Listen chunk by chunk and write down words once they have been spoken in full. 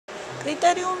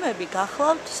კრიტერიუმები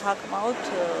გახლავთ საკმაოდ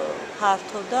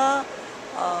ფართო და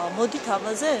მოდით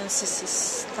ამაზე MCC-ის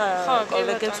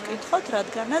კოლეგებს ვკითხოთ,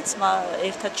 რადგანაც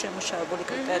ერთად შემუშავებული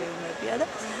კრიტერიუმებია და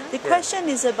the question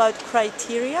is about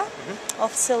criteria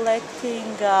of selecting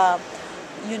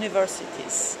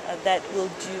universities that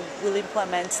will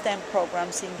implement STEM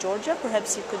programs in Georgia.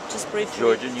 Perhaps you could just briefly...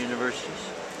 Georgian universities?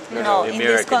 No, in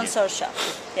this consortium.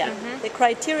 Yeah, the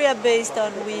criteria based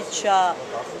on which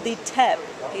the TEP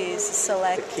is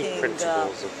selecting the key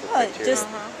principles of the criteria. Just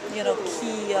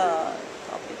key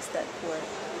topics that were.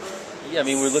 Yeah, I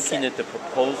mean, we're looking at the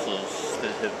proposals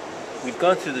that we've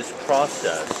gone through this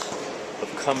process of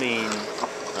coming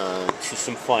to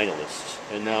some finalists,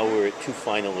 and now we're at two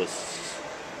finalists.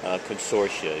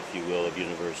 Consortia, if you will, of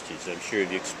universities. I'm sure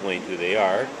you explained who they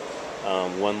are.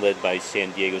 One led by San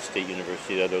Diego State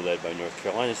University, the other led by North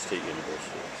Carolina State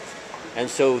University. And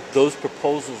so those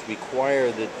proposals require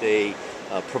that they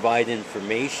provide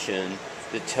information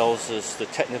that tells us the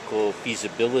technical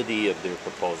feasibility of their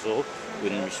proposal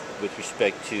with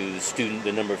respect to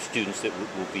the number of students that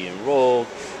will be enrolled,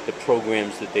 the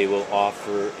programs that they will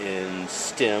offer in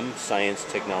STEM, science,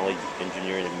 technology,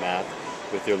 engineering, and math,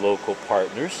 with their local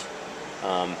partners.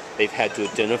 They've had to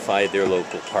identify their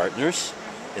local partners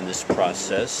in this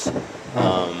process.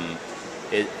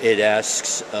 It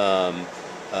asks,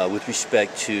 with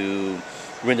respect to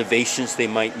renovations they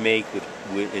might make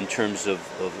in terms of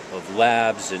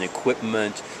labs and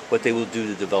equipment, what they will do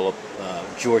to develop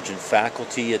Georgian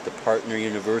faculty at the partner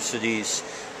universities,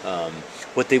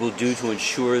 what they will do to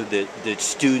ensure that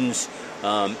students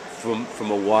from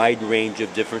a wide range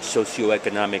of different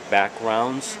socioeconomic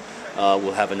backgrounds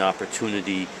will have an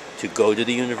opportunity to go to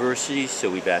the universities.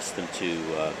 So we've asked them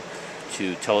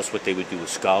to tell us what they would do with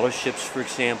scholarships, for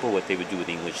example, what they would do with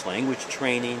English language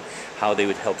training, how they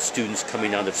would help students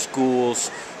coming out of schools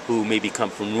who maybe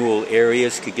come from rural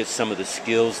areas could get some of the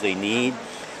skills they need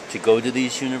to go to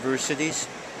these universities.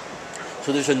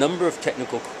 So there's a number of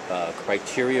technical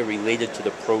criteria related to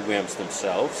the programs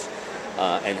themselves.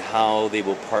 And how they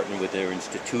will partner with their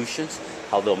institutions,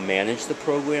 how they'll manage the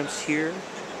programs here,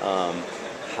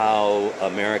 how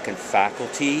American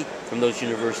faculty from those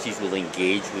universities will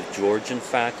engage with Georgian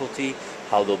faculty,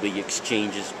 how there'll be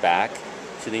exchanges back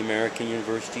to the American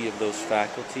university of those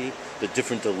faculty, the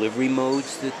different delivery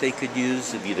modes that they could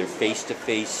use of either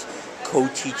face-to-face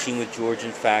co-teaching with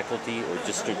Georgian faculty or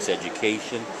distance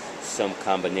education, some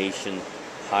combination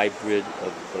hybrid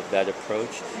of that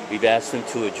approach. We've asked them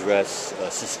to address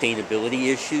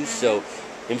sustainability issues. So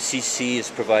MCC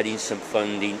is providing some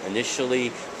funding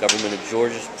initially. Government of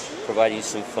Georgia is providing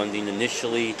some funding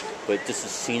initially, but this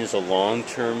is seen as a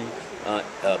long-term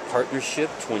partnership,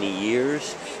 20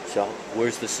 years. So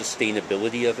where's the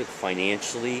sustainability of it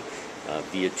financially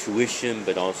via tuition,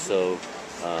 but also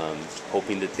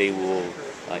hoping that they will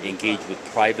engage with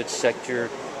private sector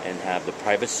and have the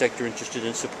private sector interested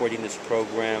in supporting this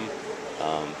program.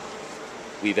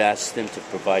 We've asked them to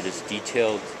provide us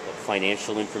detailed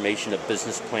financial information, a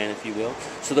business plan, if you will.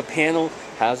 So the panel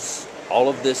has all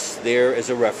of this there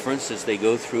as a reference as they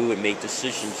go through and make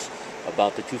decisions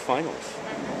about the two finalists.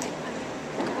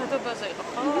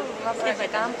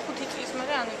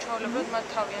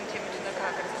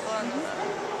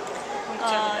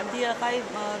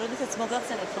 როდესაც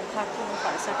მოგახსენებთ, რომ ქართულ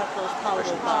მხარეს საქართველოს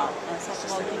მთავრობა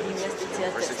საკმაოდ დიდ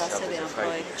ინვესტიციას წერს ასევე ამ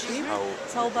პროექტში,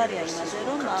 საუბარია იმაზე,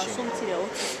 რომ სულ მცირე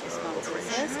 20 წლის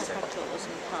მანძილზე საქართველოს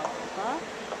მთავრობა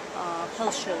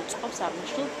ხელს შეუწყობს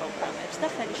აღნიშნულ პროგრამებს და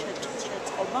ხელი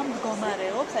შეწყობა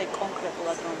მდგომარეობს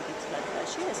კონკრეტულად რომ გითხრათ,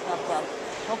 ეს გახლავთ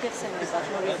მოგეხსენებათ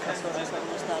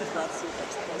 2050 წელს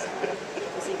იუპებს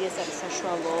ეს იგი ეს არის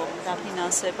საშუალო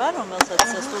დაფინანსება, რომელსაც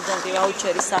სტუდენტი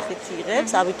ვაუჩერის სახით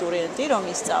იღებს, აბიტურიენტი რომ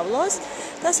ისწავლოს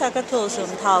და საქართველოს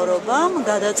მთავრობამ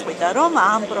გადაწყვიტა, რომ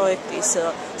ამ პროექტის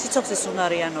სიცოცხლის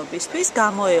უნარიანობისთვის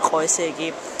გამოეყო, ესე იგი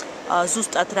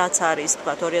ზუსტად რაც არის,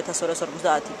 თქვა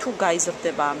 2250 თუ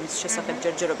გაიზრდება ამის შესახებ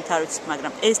ჯერჯერობით არ ვიცით,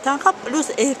 მაგრამ ეს თანხა პლუს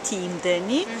ერთი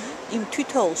იმდენი იმ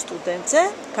თვითოულ სტუდენტზე,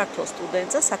 ქართულ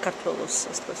სტუდენტზე, საქართველოს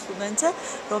სტუდენტზე,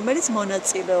 რომელიც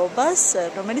მონაწილეობას,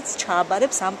 რომელიც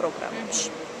ჩააბარებს ამ პროგრამებში.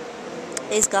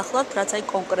 ეს გახლავთ, რაც აი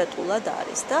კონკრეტულად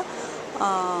არის და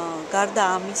გარდა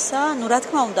ამისა, რა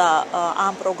თქმა უნდა,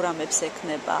 ამ პროგრამებს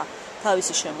ექნება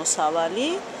თავისი შემოსავალი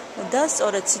და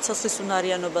სწორედ სიცოცხლის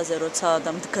უნარიანობაზე როცა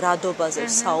და მდგრადობაზე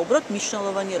საუბრობთ,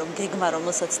 მნიშვნელოვანია რომ გეგმა,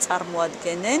 რომელსაც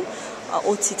წარმოადგენენ,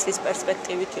 20 წლის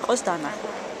პერსპექტივით იყოს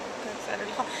დანახული.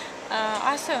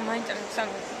 ასევე მაინტერესებს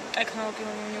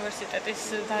ტექნოლოგიური უნივერსიტეტის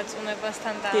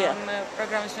დაწუნებასთან და ამ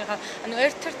პროგრამის მიღება. ანუ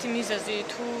ერთ-ერთი მიზეზი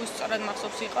თუ სწორად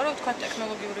მახსოვს იყო, რომ თქვა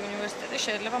ტექნოლოგიური უნივერსიტეტი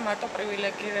შეიძლება მარტო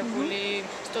პრივილეგირებული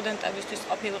სტუდენტებისთვის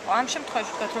ყოფილიყო. ამ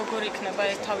შემთხვევაში თქვა როგორ იქნება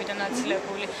ეს თავიდან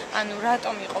აცილებული? ანუ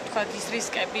რატომ იყო თქვა ის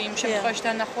რისკები იმ შემთხვევაში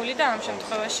დანახული და ამ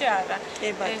შემთხვევაში არა? კი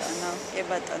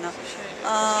ბატონო.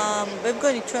 მე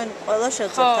მგონი ჩვენ ყველა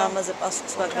შეძლებთ ამაზე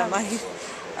პასუხს, მაგრამ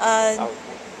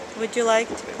would you like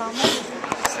to comment?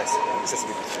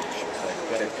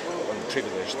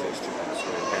 Privileged students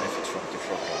who benefit from the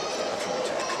program.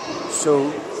 So,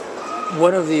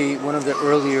 one of the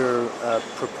earlier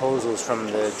proposals from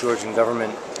the Georgian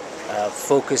government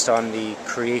focused on the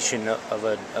creation of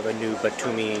a new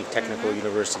Batumi Technical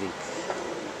University.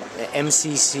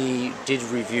 MCC did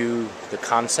review the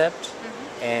concept,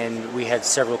 and we had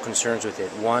several concerns with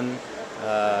it. One,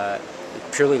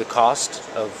 purely the cost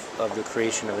of the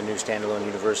creation of a new standalone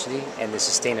university and the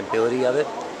sustainability of it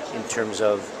in terms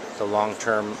of the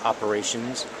long-term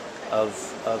operations of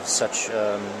such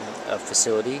a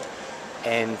facility,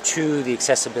 and two, the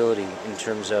accessibility in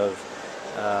terms of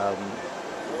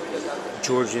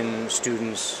Georgian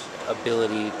students'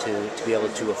 ability to be able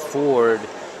to afford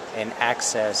and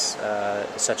access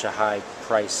such a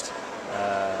high-priced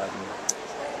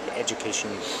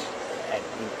education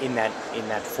in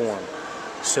that form.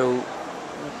 So,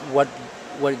 what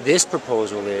this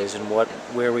proposal is, and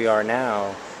where we are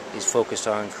now, is focused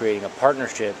on creating a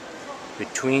partnership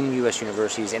between U.S.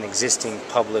 universities and existing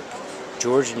public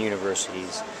Georgian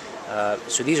universities.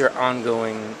 So these are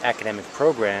ongoing academic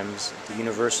programs. The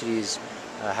universities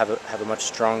have a much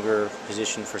stronger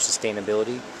position for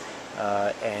sustainability,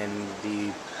 and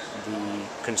the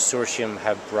consortium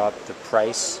have brought the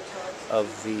price of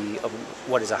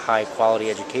what is a high quality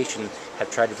education,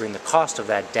 have tried to bring the cost of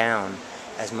that down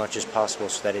as much as possible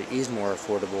so that it is more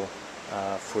affordable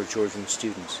for Georgian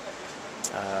students.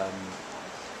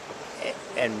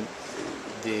 And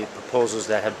the proposals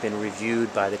that have been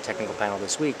reviewed by the technical panel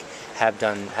this week have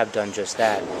done just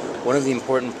that. One of the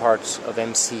important parts of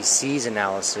MCC's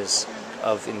analysis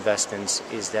of investments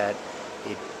is that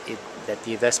that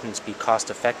the investments be cost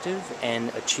effective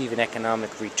and achieve an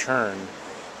economic return.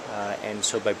 And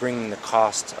so by bringing the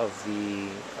cost of the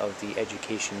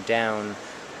education down,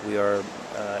 we are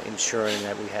ensuring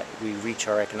that we reach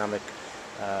our economic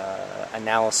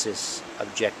analysis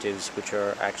objectives, which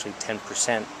are actually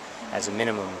 10% as a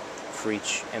minimum for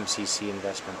each MCC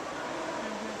investment.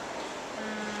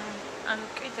 ანუ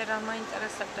კიდე რა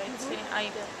მაინტერესებდა იცი? აი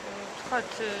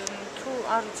ვთქვათ თუ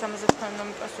არ ვიცი ამაზე თქვენ რომ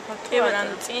მიპასუხოთ თუ არა,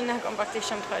 ანუ წინა კომპაქტის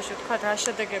შემთხვევაში ვთქვათ რა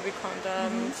შედეგები ქონდა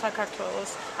საქართველოს,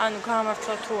 ანუ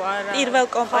გაამართლა თუ არა. პირველ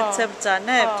კომპაქტზე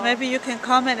ბრძანებთ? Maybe you can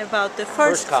comment about the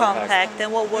first compact and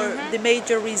what were the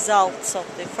major results of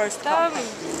the first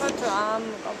compact. ვთქვათ ამ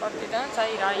კომპაქტიდან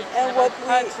აი რა And what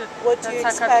do you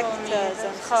expect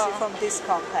from this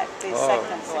compact, the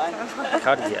second one?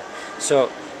 So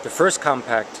the first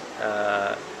compact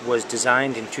was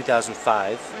designed in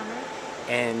 2005,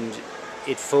 and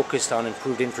it focused on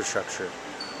improved infrastructure,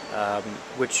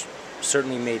 which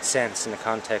certainly made sense in the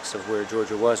context of where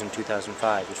Georgia was in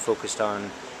 2005. It focused on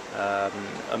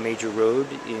a major road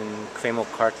in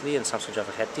Kvemo-Kartli and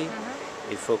Samso-Javakheti.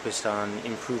 It focused on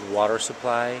improved water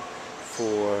supply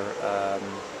for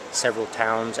several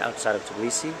towns outside of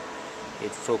Tbilisi. It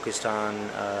focused on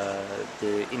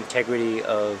the integrity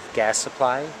of gas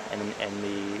supply and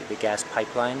the gas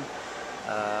pipeline.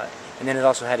 And then it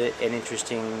also had an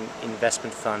interesting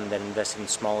investment fund that invested in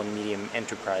small and medium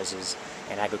enterprises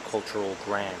and agricultural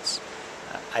grants.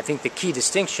 I think the key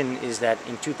distinction is that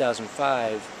in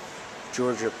 2005,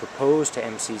 Georgia proposed to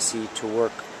MCC to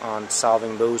work on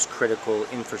solving those critical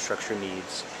infrastructure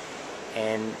needs.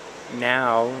 And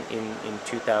now, in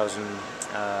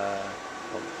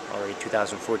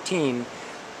 2014,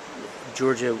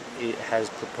 Georgia has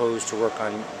proposed to work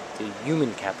on the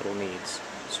human capital needs.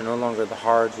 So no longer the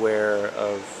hardware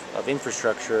of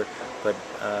infrastructure, but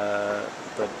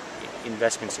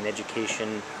investments in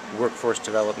education, workforce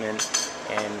development,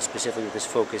 and specifically with this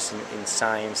focus in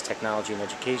science, technology, and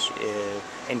education,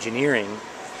 engineering.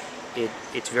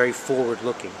 It's very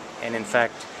forward-looking, and in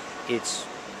fact, it's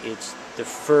the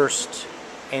first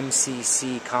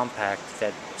MCC compact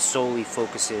that solely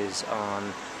focuses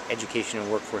on education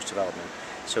and workforce development.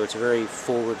 So it's a very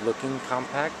forward-looking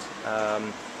compact.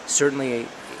 Certainly,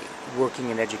 working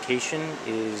in education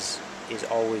is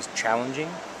always challenging,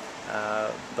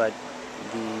 but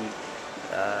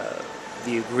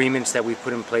the agreements that we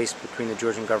put in place between the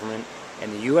Georgian government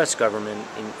and the U.S. government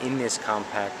in this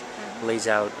compact lays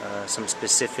out some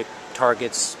specific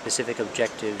targets, specific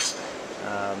objectives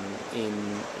in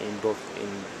both in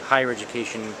higher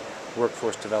education,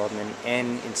 workforce development,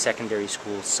 and in secondary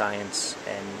school science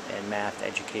and math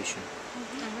education.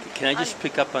 Can I just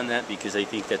pick up on that, because I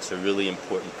think that's a really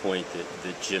important point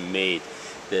that Jim made,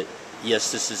 that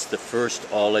yes, this is the first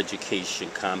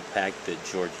all-education compact that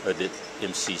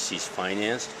MCC's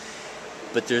financed,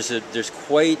 but there's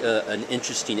quite an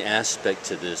interesting aspect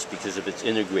to this because of its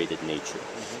integrated nature.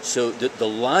 So the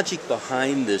logic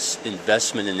behind this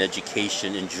investment in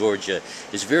education in Georgia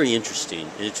is very interesting,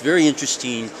 and it's very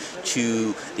interesting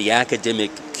to the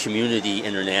academic community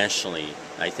internationally,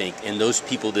 I think, and those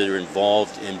people that are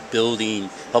involved in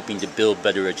helping to build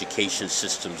better education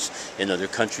systems in other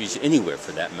countries, anywhere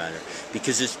for that matter,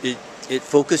 because it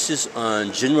focuses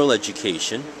on general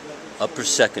education, upper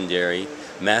secondary,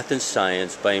 math and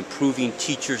science, by improving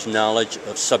teachers' knowledge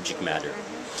of subject matter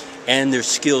and their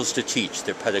skills to teach,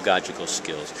 their pedagogical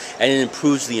skills. And it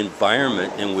improves the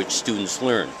environment in which students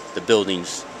learn, the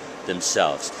buildings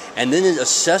themselves. And then it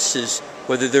assesses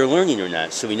whether they're learning or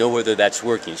not, so we know whether that's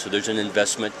working. So there's an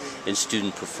investment in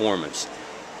student performance.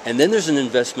 And then there's an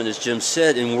investment, as Jim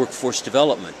said, in workforce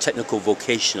development, technical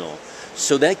vocational.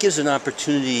 So that gives an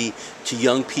opportunity to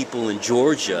young people in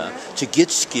Georgia to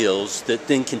get skills that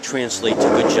then can translate to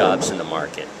good jobs in the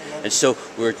market. And so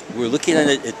we're looking at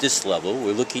it at this level.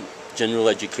 We're looking general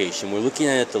education. We're looking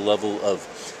at it at the level of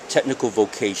technical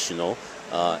vocational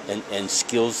and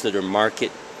skills that are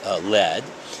market led.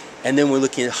 And then we're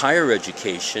looking at higher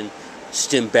education,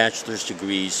 STEM bachelor's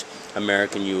degrees,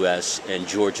 American, U.S., and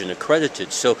Georgian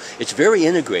accredited. So it's very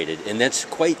integrated, and that's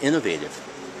quite innovative.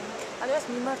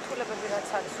 მიმართულებები რაც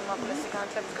არის უმაღლესი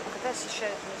განათლების კითხვის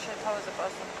შეთავაზება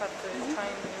ასე ვთქვათ ჩვენი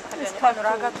ანუ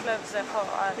რა გათვლებზე ხო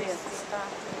არის და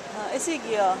ესე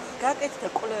იგი გაკეთდა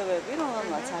კვლევები,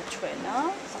 რომელმაც აჩვენა,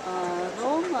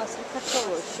 რომ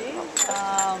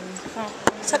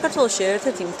საქართველოში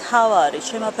ერთ-ერთი მთავარი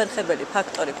შემაფერხებელი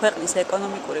ფაქტორი ქვეყნის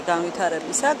ეკონომიკური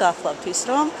განვითარებისა გახლავთ ის,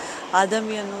 რომ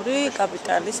ადამიანური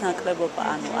კაპიტალის ნაკლებობა,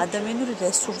 ანუ ადამიანური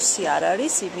რესურსი არ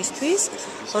არის იმისთვის,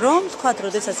 რომ თქვათ,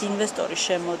 როდესაც ინვესტორი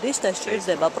შემოდის და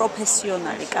სჭირდება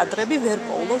პროფესიონალი კადრები, ვერ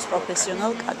პოულობს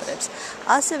პროფესიონალ კადრებს.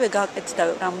 ასევე გაკეთდა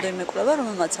რამდენიმე კვლევა,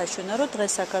 რომელმაც აჩვენა, რომ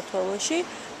დღეს საქართველოში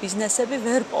ბიზნესები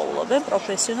ვერ პოულობენ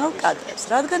პროფესიონალ კადრებს,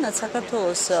 რადგანაც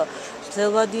საქართველოს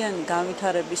ძელვადიანი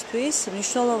განვითარებისთვის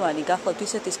მნიშვნელოვანი გახლავთ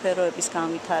ისეთი სფეროების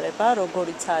განვითარება,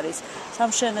 როგორიც არის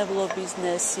სამშენებლო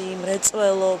ბიზნესი,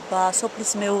 მრეწველობა,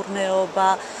 სოფლის მეურნეობა,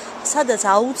 სადაც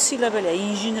აუცილებელია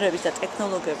ინჟინრების და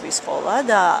ტექნოლოგიების სკოლა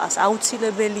და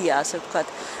აუცილებელია, ასე ვთქვათ,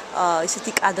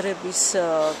 ისეთი კადრების,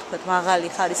 ვთქვათ, მაღალი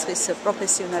ხარისხის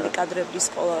პროფესიონალი კადრების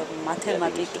სკოლა,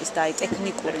 მათემატიკის და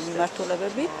ტექნიკური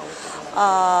მიმართულებები.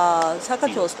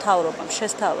 საქართველოს მთავრობამ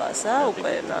შესთავაზა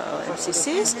უკვე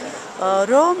MCC-ს,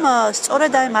 რომ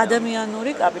სწორედ აი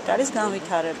ადამიანური კაპიტალის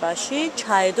განვითარებაში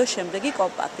ჩაედო შემდეგი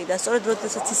კომპაქტი და სწორედ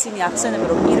როდესაც ისინი ახსენებენ,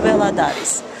 რომ პირველად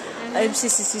არის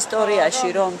MCC-ის ისტორიაში,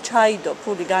 რომ ჩაიდო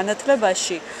ფული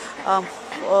განათლებაში,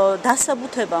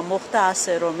 დასაბუთება მოხდა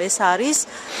ასე, რომ ეს არის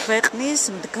ქვეყნის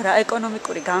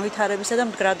ეკონომიკური განვითარებისა და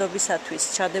მდგრადობისათვის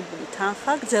ჩადებული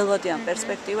თანხა გრძელვადიან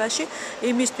პერსპექტივაში,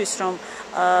 იმისთვის, რომ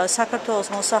საქართველოს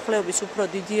მოსახლეობის უფრო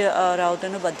დიდი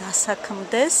რაოდენობა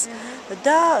დასაქმდეს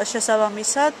და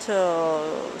შესაბამისად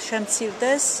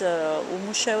შემცირდეს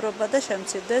უმუშევრობა და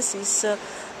შემცირდეს ის,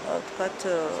 ვთქვათ,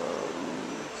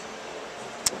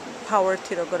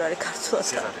 poverty, როგორ არის ქართულად,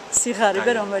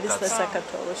 სიღარიბე, რომელიც დღეს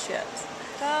საქართველოში არის.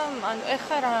 და ანუ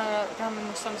ეხლა რა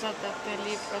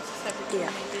მოსამზადებელი პროცესები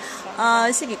მიდის?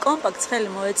 ესე იგი, კომპაქტს ხელი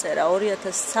მოეწერა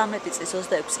 2013 წლის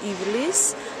 26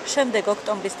 ივლისს, შემდეგ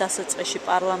ოქტომბრის დასაწყისში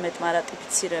პარლამენტმა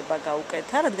რატიფიცირება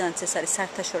გაუკეთა, რადგანაც ეს არის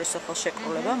საერთაშორისო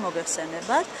ხელშეკრულება,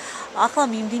 მოგეხსენებათ. ახლა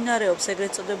მიმდინარეობს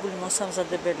ეგრეთ წოდებული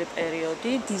მოსამზადებელი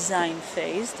პერიოდი, design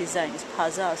phase, დიზაინის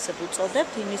ფაზა ასე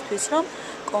ვუწოდებთ, იმისთვის, რომ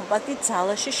კომპაქტი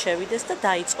ძალაში შევიდეს და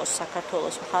დაიწყოს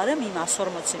საქართველოს მხარემ იმ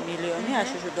 140 მილიონი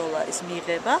აშშ დოლარის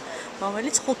მიღება,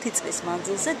 რომელიც 5 წლის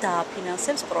მანძილზე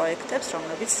დააფინანსებს პროექტებს,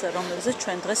 რომელზეც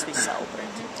ჩვენ დღეს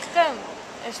ვისაუბრეთ. და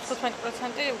ეს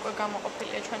 15% უკვე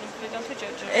გამოყოფილია ჩვენი მხრიდან თუ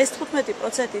ჯერჯერ? ეს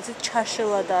 15%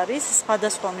 ჩაშლად არის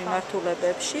სხვადასხვა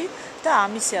მიმართულებებში და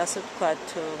ამისი, ასე ვთქვათ,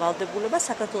 ვალდებულება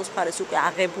საქართველოს მხარეს უკვე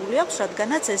აღებული აქვს,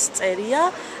 რადგანაც ეს წერია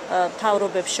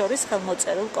მთავრობებს შორის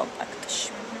ხელმოწერილ კომპაქტში.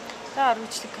 და არ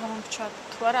ვიცი გამომრჩა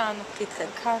თუ არა, ანუ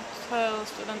ქართულ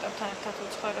სტუდენტებთან ერთად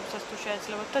უცხოელებსაც თუ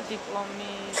შეეძლებათ და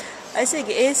დიპლომი ესე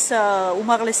იგი, ეს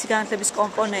უმაღლესი განათლების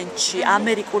კომპონენტში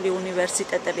ამერიკული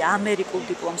უნივერსიტეტები ამერიკულ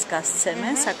დიპლომს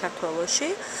გასცემენ საქართველოში.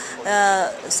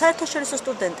 საერთაშორისო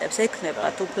სტუდენტებს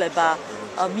ექნებათ უფლება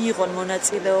მიიღონ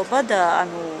მონაწილეობა და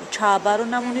ანუ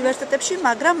ჩააბარონ ამ უნივერსიტეტებში,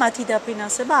 მაგრამ მათი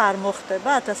დაფინანსება არ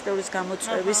მოხდება 1000 ლერის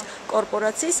გამოწვევის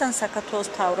კორპორაციის ან საქართველოს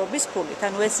მთავრობის ფულით.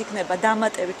 ანუ ეს იქნება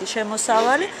დამატებითი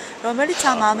შემოსავალი, რომელიც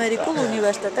ამ ამერიკულ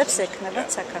უნივერსიტეტებს ექნებათ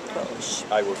საქართველოში.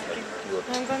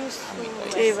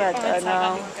 კი ბატონო,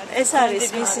 ეს არის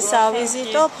მისი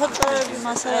სავიზიტო ფოტოები,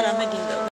 მასალა რამე გინდა.